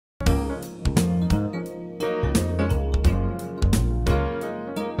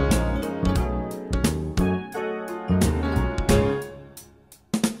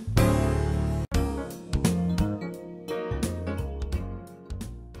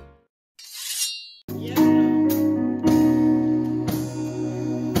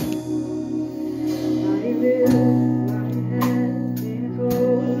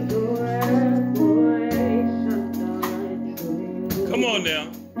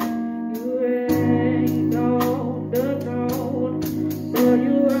reign on the throne. For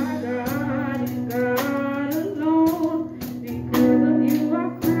you are God and God alone. Because of you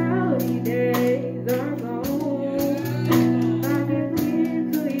our cloudy days are gone. I can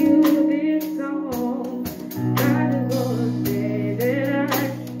sing to you this song. I just wanna say that I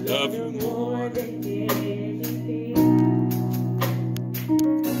love you more than anything.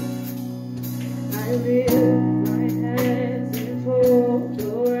 I lift my hands in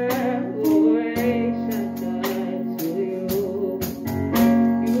total adoration unto you.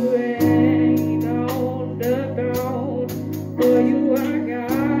 You reign on the throne, for you are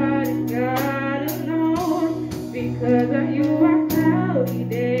God and God alone. Because of you our cloudy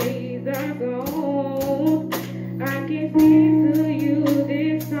days are gone. I can sing to you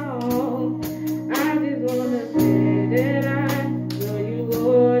this song. I just wanna say that I love you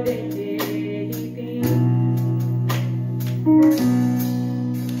more than anything.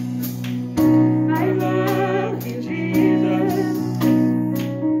 I love you, Jesus.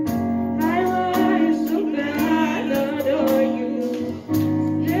 I worship and adore you.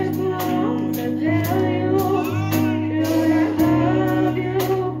 Just want to tell you, Lord, I love you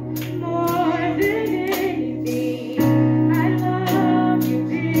more than anything. I love you,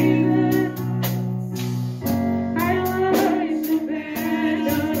 Jesus. I worship and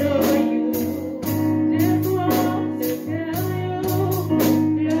adore you. Just want to tell you, Lord,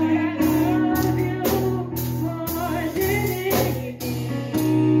 I love you more than anything.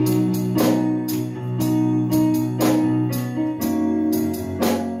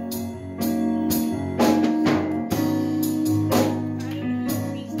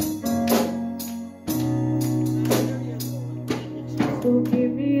 So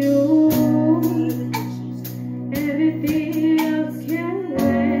give me you, everything else can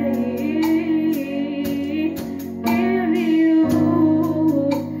wait. Give me you,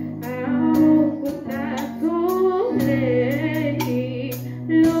 I hope I'm not too late.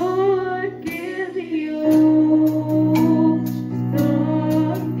 Lord, give me you,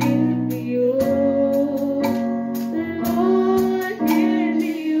 Lord, give me you, Lord, give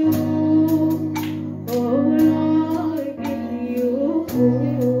me you. Oh Lord, give me you.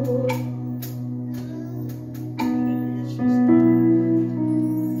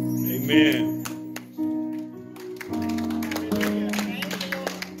 Amen.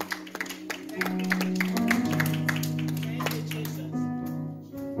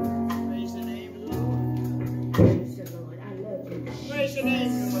 Praise the Lord. I love you. Praise your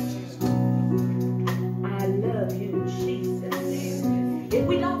name, Lord Jesus. I love you, Jesus. If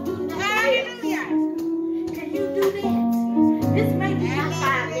we don't do nothing Hallelujah. else, can you do that? This may be my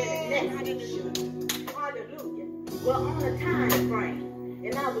 5 minute message. Hallelujah. We're on a time frame,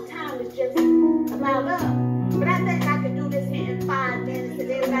 and our time is just about up. But I think I can do this here in 5 minutes,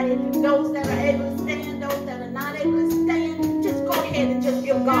 and everybody, those that are able to stand, those that are not able to stand, just go ahead and just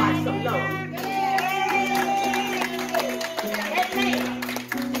give God some love. Amen.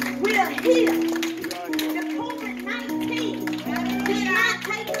 We are here. The COVID-19 did not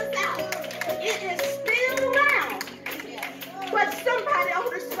take us out. It is still around. But somebody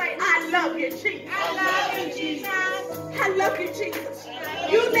ought to say, I love you, Jesus. I love you, Jesus. I love you, Jesus.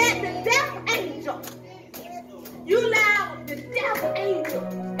 You let the death angel, you allowed the death angel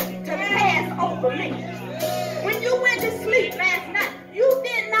to pass over me. When you went to sleep last night, you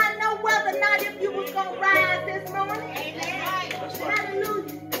did not know whether or not if you was going to rise this morning.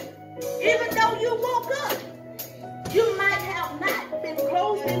 Hallelujah. Even though you woke up, you might have not been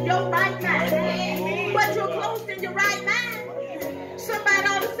closed in your right mind. But you're closed in your right mind. Somebody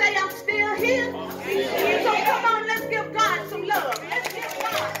ought to say, I'm still here. So come on, let's give God some love. Let's give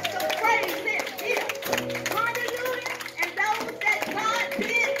God some praise in here. Hallelujah. And those that God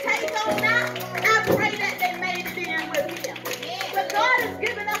did take on now, I pray that they made it in with him. But God has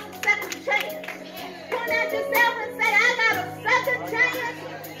given us a second chance. Point at yourself and say, I got a second chance.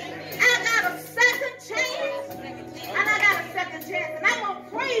 I got a second chance. And I got a second chance. And I'm going to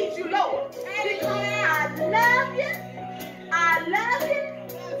praise you, Lord. Because I love you. I love you.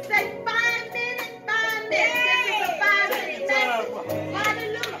 Say 5 minutes, 5 minutes. This is a 5-minute message.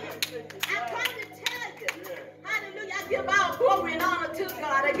 Hallelujah. I come to tell you. Hallelujah. I give all glory and honor to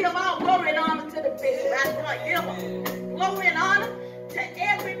God. I give all glory and honor to the bishop. I give glory and honor to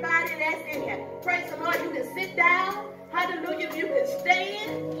everybody that's in here. Praise the Lord. You can sit down. Hallelujah. You can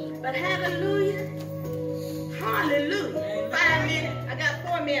stand. But hallelujah. Hallelujah. 5 minutes. I got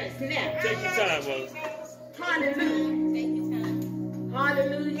 4 minutes now. Take your time, brother. Hallelujah. Take your time.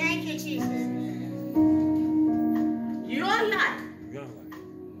 Hallelujah. Thank you, Jesus. Your life.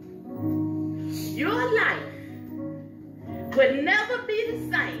 Your life would never be the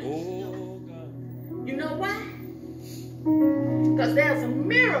same Because there's a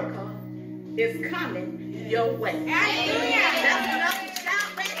miracle is coming your way. Hallelujah. That's enough to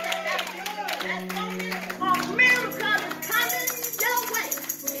shout right there. That's on it. A miracle is coming your way.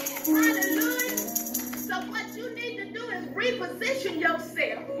 Hallelujah. So what you need to do is reposition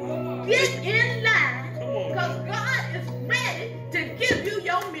yourself. Get in line. Because God is ready to give you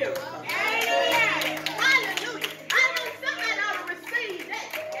your miracle. Hallelujah. Hallelujah. I know somebody ought to receive that.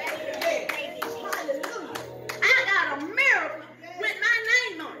 Hallelujah. I got a miracle with my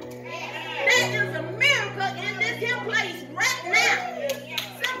name on it. There is a miracle in this here place right now.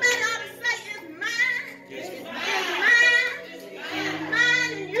 Somebody ought to say, it's mine. It's mine. It's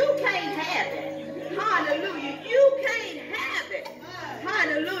mine, and you can't have it. Hallelujah. You can't have it.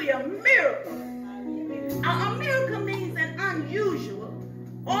 Hallelujah. Miracle. A miracle means an unusual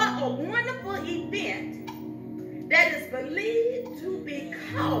or a wonderful event that is believed to be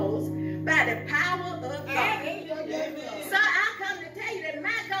caused by the power of God. So I come to tell you that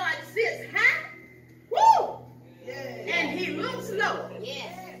my God sits high, woo, and he looks low,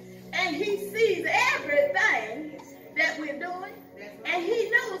 and he sees everything that we're doing, and he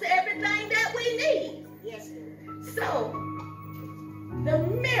knows everything that we need. So the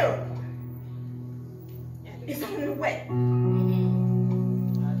miracle is on the way.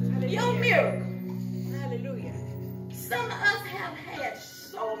 Your miracle. Hallelujah. Some of us have had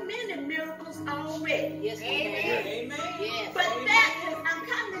so many miracles already. Yes, amen. Yes. But that is, I'm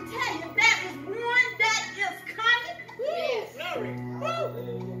coming to tell you, that is one that is coming. Yes. Glory.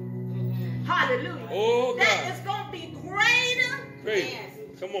 Woo. Hallelujah. Oh, God. That is going to be greater. Great. Yes.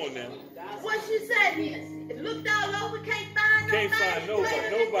 Come on now. What she said, it looked all over, can't find nobody. Can't find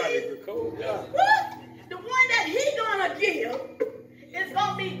nobody. Nicole. Yeah. What? The one that he gonna give is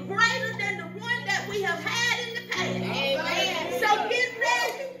gonna be greater than the one that we have had in the past. Amen. So get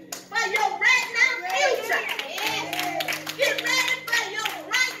ready for your right now future. Get ready for your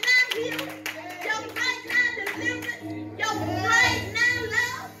right now healing, your right now deliverance, your right now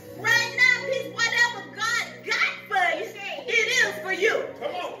love, right now peace. Whatever God got for you, it is for you.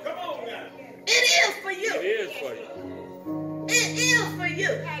 Come on now. It is for you. It is for you. It is for you.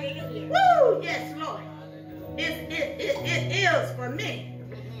 Hallelujah. Woo! Yes, Lord. It is for me.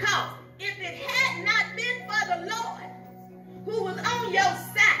 Because if it had not been for the Lord who was on your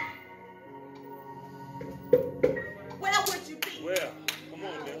side, where would you be? Well, come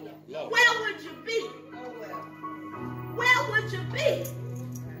on now. Lord. Where would you be? Where would you be?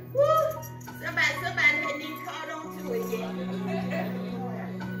 Woo! Somebody hadn't even caught on to it yet.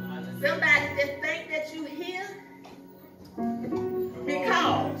 Somebody that think that you here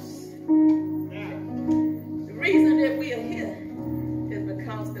because the reason that we are here is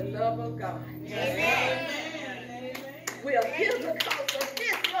because the love of God. Amen. We are here because of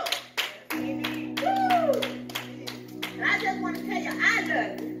His love. Woo! And I just want to tell you, I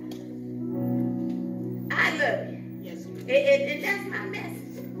love you. I love you. Yes. And that's my message.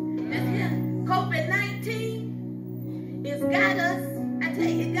 This here, COVID-19, it's got us, I tell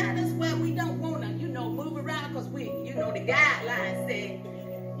you, it got us where we don't want to, move around because the guidelines say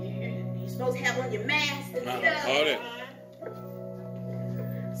you're supposed to have on your mask and stuff. All that.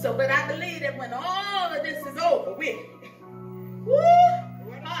 So, but I believe that when all of this is over with, woo,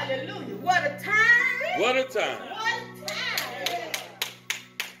 hallelujah, what a time. What a time. What a time.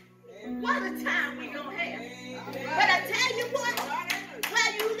 What a time we gonna have. But I tell you what,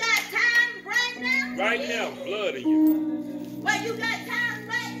 where you got time right now. Right now, blood in you. Where you got time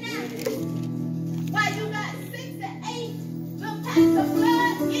right now. Where you got 6 to 8 little packs of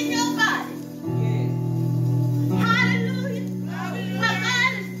blood in your body. Hallelujah. Where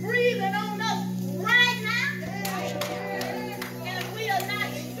God is breathing on us right now. And if we are not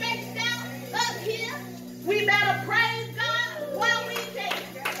stretched out up here, we better praise God while we can.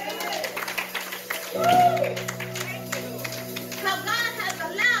 Because God has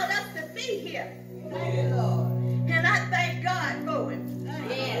allowed us to be here. And I thank God for it.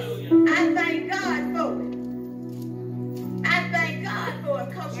 Yes. I thank God for it. I thank God for it.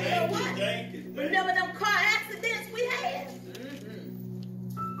 Because you know what? Remember them car accidents we had?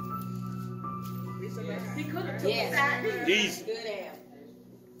 He could have took us out here. Easy. Good air.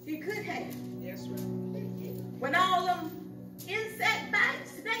 He could have. Yes, right. When all them insect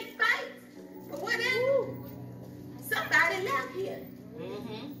bites, snake bites, or whatever, somebody left here.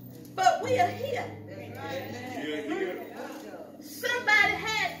 But we are here. Somebody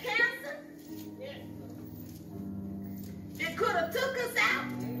had cancer. It could have took us out.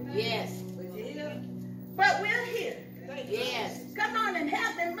 Yes. But we're here. Yes. Come on and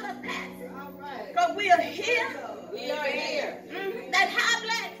have them mud passes. All right. Because we are here. We are here. That high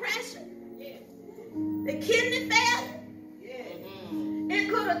blood pressure. The kidney failure.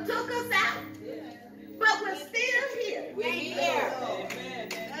 have took us out, but we're still here. We're here.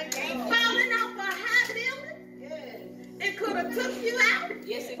 Falling off a high building, it could have took you out,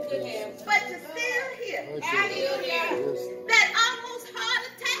 Yes, it could have. but you're still here. Hallelujah. That almost heart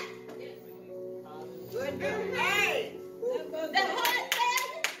attack, Hey. the heart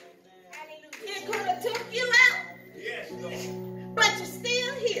failure, it could have took you out, Yes, Lord. but you're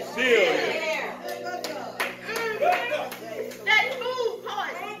still here. Still here. Here. That food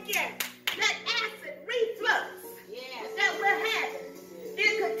poison, that acid reflux Yes. that we're having,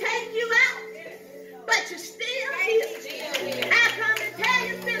 it could take you out, but you're still here. Still here. I come to tell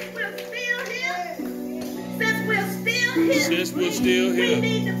you, since we're still here, Since we're still we here.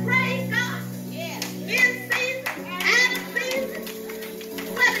 need to praise God Yes. in season, out of season,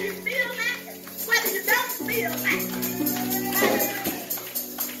 whether you feel like it, whether you don't feel like it.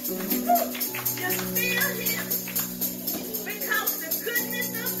 You're still here because the goodness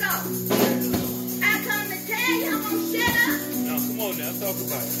of God. I come to tell you, I'm going to shut up. Now, come on now, talk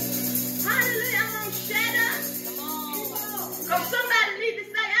about it. Hallelujah, I'm going to shut up. Come on. Because somebody need to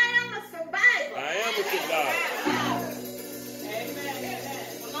say, I am a survivor. I am a survivor.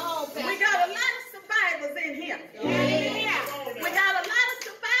 Come on, We Pastor. got a lot of survivors in here. Yeah. We got a lot of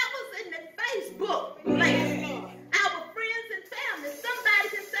survivors in the Facebook land. Our friends and family. Somebody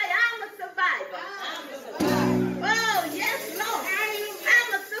can say, I'm a survivor. Oh, yes, Lord. I'm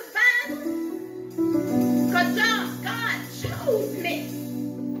a survivor. Because God chose me.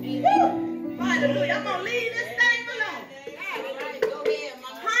 Woo. Hallelujah. I'm going to leave this thing alone. Go ahead,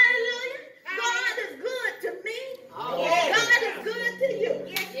 Mama. Hallelujah. God is good to me. God is good to you.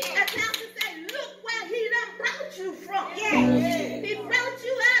 And Pastor say, look where he done brought you from. He brought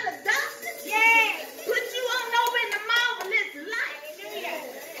you out of darkness. Put you on over in the marvelous light.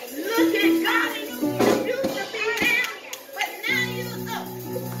 Look at God. You used to be down, but now you're up.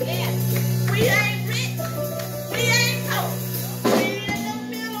 Yes. We ain't rich. We ain't poor. We in the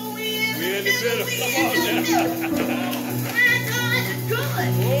middle. We in We're in the the middle. middle. We Come in the on middle. now. My God is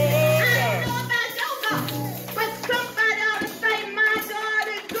good. Oh, I don't know God. about your God, but somebody ought to say, my God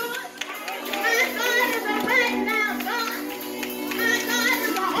is good. My God is a right now God. My God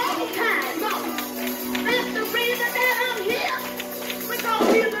is an on-time God. That's the reason that I'm here.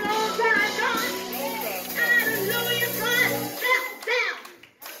 Because he's an on-time God. Hallelujah. God stepped down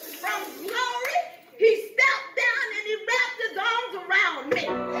from glory. He stepped down and he wrapped his arms around me.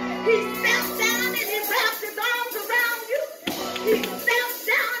 He stepped down and he wrapped his arms around you. He stepped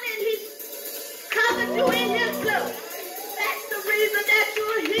down and he covered you in his blood. That's the reason that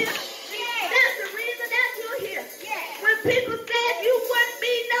you're here. That's the reason that you're here. When people said you wouldn't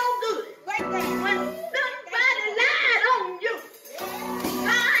be no good. When somebody lied on you.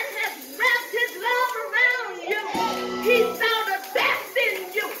 God has wrapped his love around you. He saw the best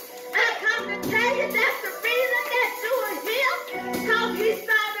in you. I come to tell you that's the reason that you are here. Because he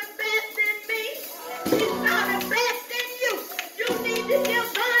saw the best in me. He saw the best in you. You need to give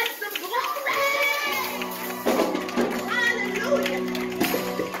God some glory. Hallelujah.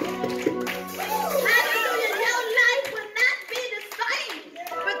 Hallelujah. Your life will not be the same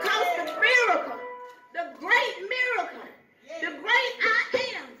because the miracle, the great miracle, the great I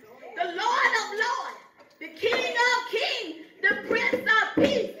am, the Lord of Lords, the King of Kings, the Prince of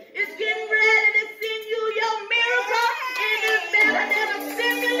Peace is getting ready to send you your miracle, and it's better than a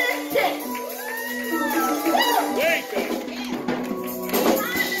stimulus check. Woo! Wait, God.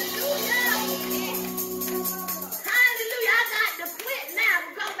 Hallelujah. Hallelujah. I got to quit now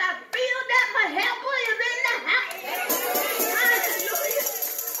because I feel that my helper is in the house. Hallelujah.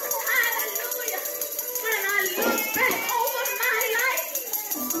 Hallelujah. When I look back over my life,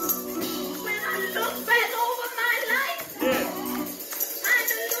 Yes.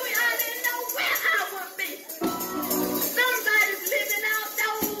 hallelujah, I didn't know where I would be. Somebody's living out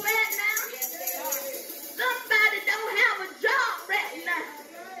there right now. Somebody don't have a job right now.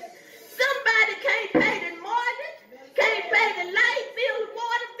 Somebody can't pay the mortgage, can't pay the light bill, the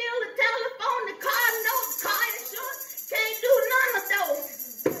water bill, the telephone, the car note, car insurance, can't do none of those.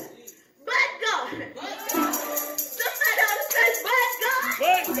 But God. Somebody ought to say, but God.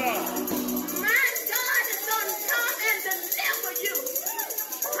 But God. My God is going to come and deliver you.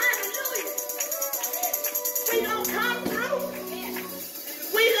 Hallelujah. We going to come through.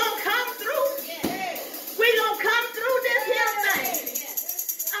 We going to come through. We going to come through this here thing.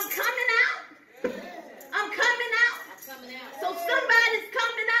 I'm coming out. I'm coming out. Coming out. So somebody's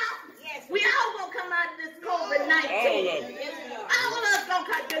coming out. We all going to come out of this COVID-19. All of them. Yes, we are. All of us going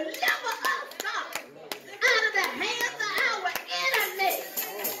to deliver us, God, out of the hands of our enemies.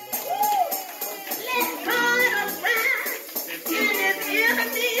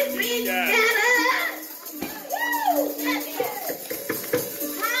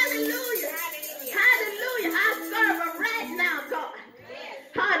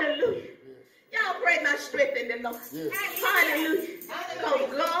 Hallelujah. Y'all pray my strength in the Lord. Hallelujah. Because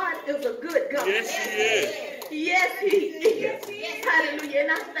God is a good God. Yes, He is. Yes, He is. Hallelujah.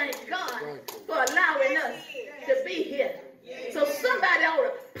 And I thank God for allowing us to be here. So somebody ought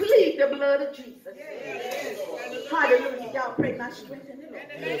to plead the blood of Jesus. Hallelujah. Y'all pray my strength in the Lord.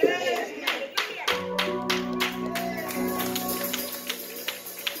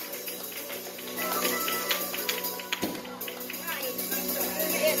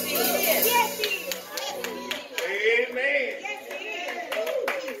 Amen.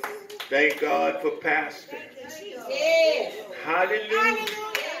 Thank God for Pastor. Hallelujah.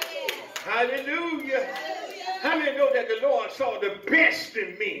 Hallelujah. How many know that the Lord saw the best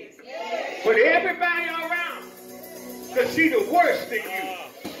in me? But everybody around could see the worst in you.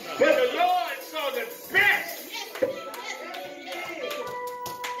 But the Lord saw the best.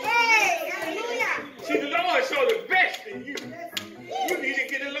 See, the Lord saw the best in you. You need to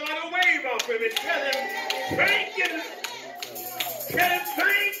get the Lord a wave off him and tell him, thank you. Tell him,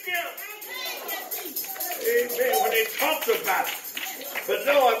 thank you. Amen. When they talked about it, the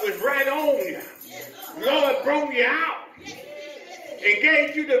Lord was right on you. Lord brought you out and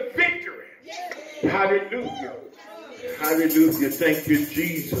gave you the victory. Hallelujah. Hallelujah. Thank you,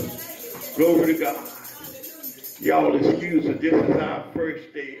 Jesus. Glory to God. Y'all excuse us. This is our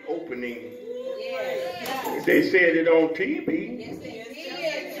first day opening. They said it on TV.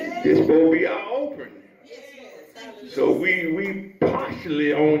 This will be our opening. So we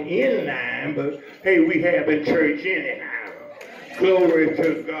partially on inline, but hey, we have in church anyhow. Glory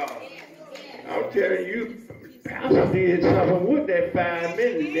to God. I'm telling you, Pastor did something with that 5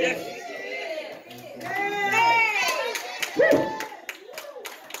 minutes there.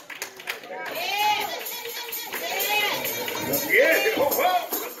 Yeah, come on.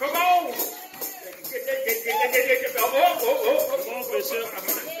 Come on, Bishop.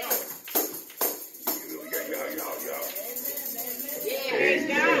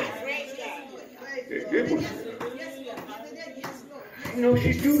 You know,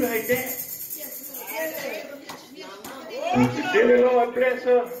 she do like that. Did the Lord bless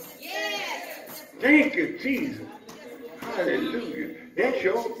her? Thank you, Jesus. Hallelujah. That's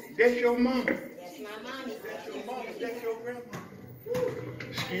your mama. That's my mommy. That's your mama. That's your grandma.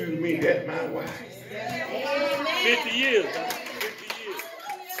 Excuse me, that's my wife. 50 years. 50 years.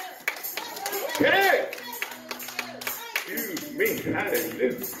 Hey! Excuse me.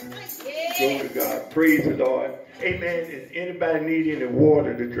 Hallelujah. Glory to God. Praise the Lord. Amen. Does anybody need any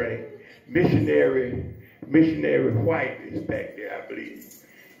water to drink? Missionary White is back there, I believe.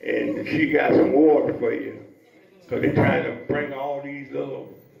 And she got some water for you. Because they're trying to bring all these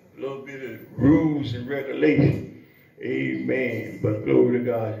little bit of rules and regulations. Amen. But glory to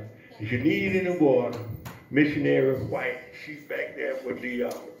God. If you need any water, Missionary White, she's back there with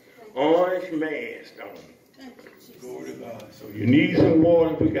the orange mask on. Glory to God. So you need some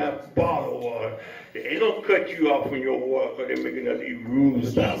water. We got bottled water. They ain't gonna cut you off from your water because they're making all these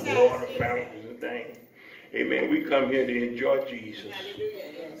rules about water fountains and things. Amen. We come here to enjoy Jesus.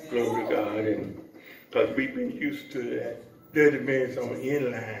 Glory to God. And because we've been used to that 30 minutes on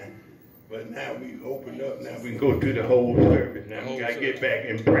inline. But now we open up. Now we can go through the whole service. Now we gotta get back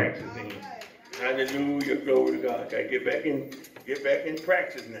in practicing. Hallelujah. Glory to God. Gotta get back in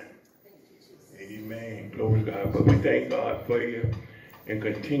practice now. Amen. Glory to God. But we thank God for you and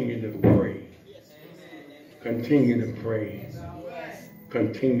continue to pray. Continue to pray.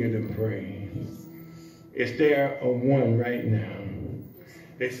 Continue to pray. Is there a one right now?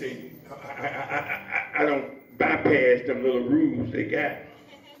 They say, I don't bypass them little rules they got.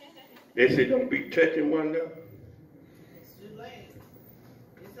 They say don't be touching one another.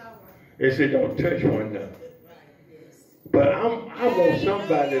 They say don't touch one another. But I want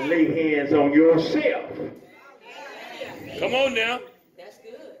somebody to lay hands on yourself. Come on now. That's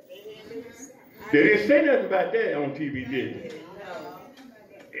good. They didn't say nothing about that on TV, did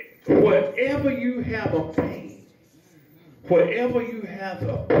they? Whatever you have a pain, whatever you have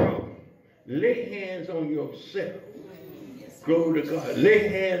a problem, lay hands on yourself. Glory to God. Lay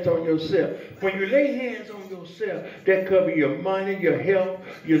hands on yourself. When you lay hands on yourself, that covers your money, your health,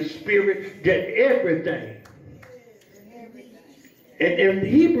 your spirit, that everything. And in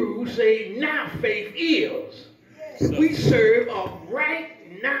Hebrews say, now faith is. We serve a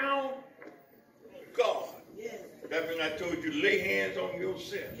right now God. That's when I told you, lay hands on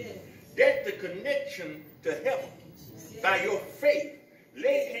yourself. That's the connection to heaven. By your faith.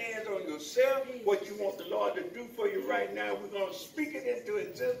 Lay hands on yourself. What you want the Lord to do for you right now, we're going to speak it into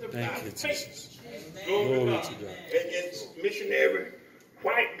existence by faith. Glory to God. And Missionary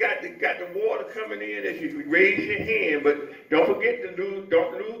White got the water coming in as you raise your hand, but don't forget to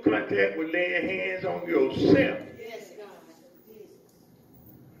don't lose contact with laying hands on yourself. Yes, God.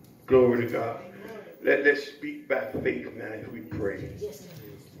 Glory to God. Let's speak by faith now as we pray. Yes,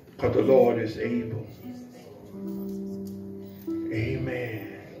 Because the Lord is able.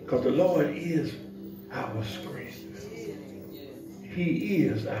 Amen. Because the Lord is our strength. He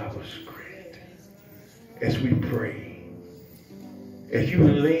is our strength. As we pray. As you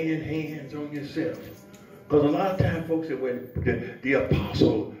are laying hands on yourself. Because a lot of times folks say, well, the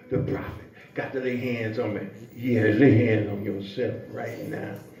apostle, the prophet, got to lay hands on me. Yeah, lay hands on yourself right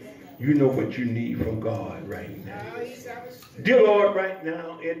now. You know what you need from God right now. Dear Lord, right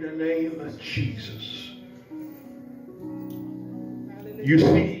now, in the name of Jesus, you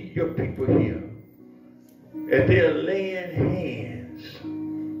see your people here as they're laying hands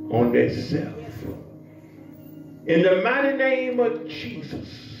on themselves. In the mighty name of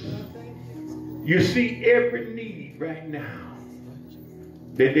Jesus, you see every need right now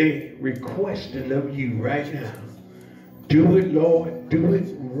that they're requesting of you right now. Do it, Lord. Do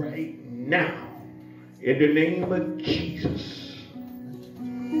it right now. In the name of Jesus.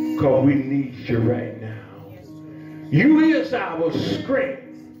 Because we need you right now. You is our strength.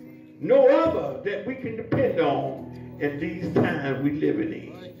 No other that we can depend on in these times we live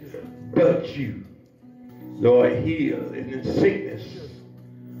in. But you. Lord, heal in sickness.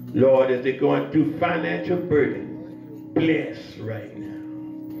 Lord, as they're going through financial burden, bless right now.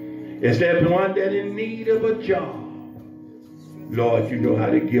 Is there one that in need of a job? Lord, you know how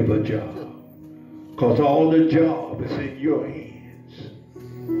to give a job. Because all the job is in your hands.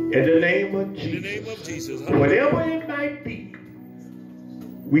 In the name of Jesus. In the name of Jesus. Whatever it might be,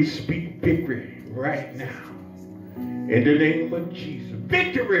 we speak victory right now. In the name of Jesus.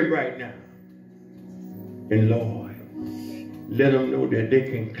 Victory right now. And Lord, let them know that they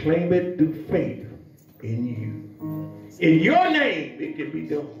can claim it through faith in you. In your name, it can be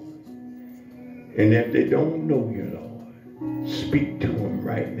done. And if they don't know you, Lord, speak to them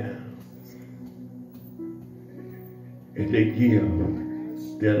right now. If they give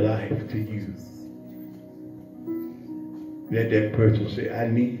their life to you, let that person say, I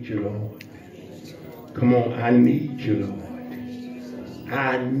need you, Lord. Come on, I need you, Lord.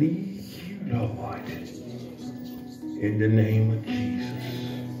 I need you, Lord. In the name of Jesus.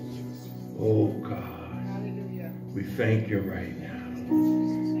 Oh God. We thank you right now.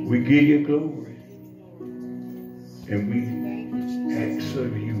 We give you glory. And we ask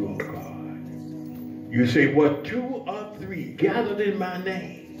of you, oh God. You say, what 2 or 3 gathered in my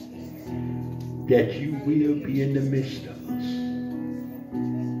name, that you will be in the midst of us.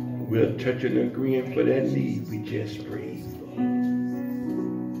 We'll touch and agreeing for that need we just prayed for.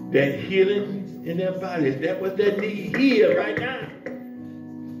 That healing in their bodies. That was that need here right now.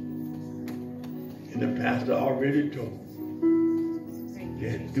 And the pastor already told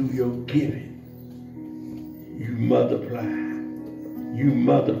that through your giving, you multiply. You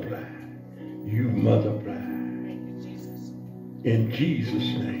multiply. You multiply. In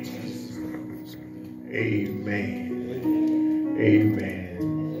Jesus' name. Amen. Amen.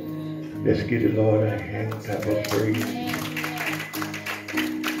 Let's give the Lord a hand clap of praise.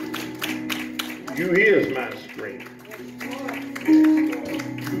 You is my strength.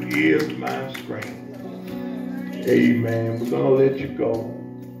 You is my strength. Amen. We're going to let you go.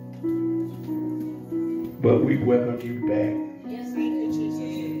 But we welcome you back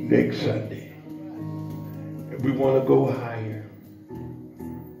next Sunday. And we want to go higher.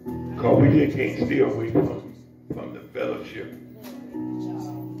 Because we just can't stay away from the fellowship.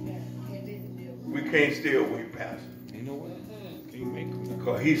 We can't stay away, Pastor. You know what? Can you make them?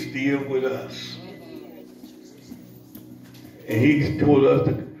 Because he's still with us. And he's told us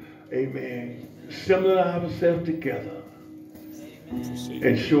to, amen, assemble ourselves together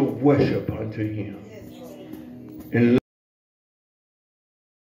and show worship unto him. And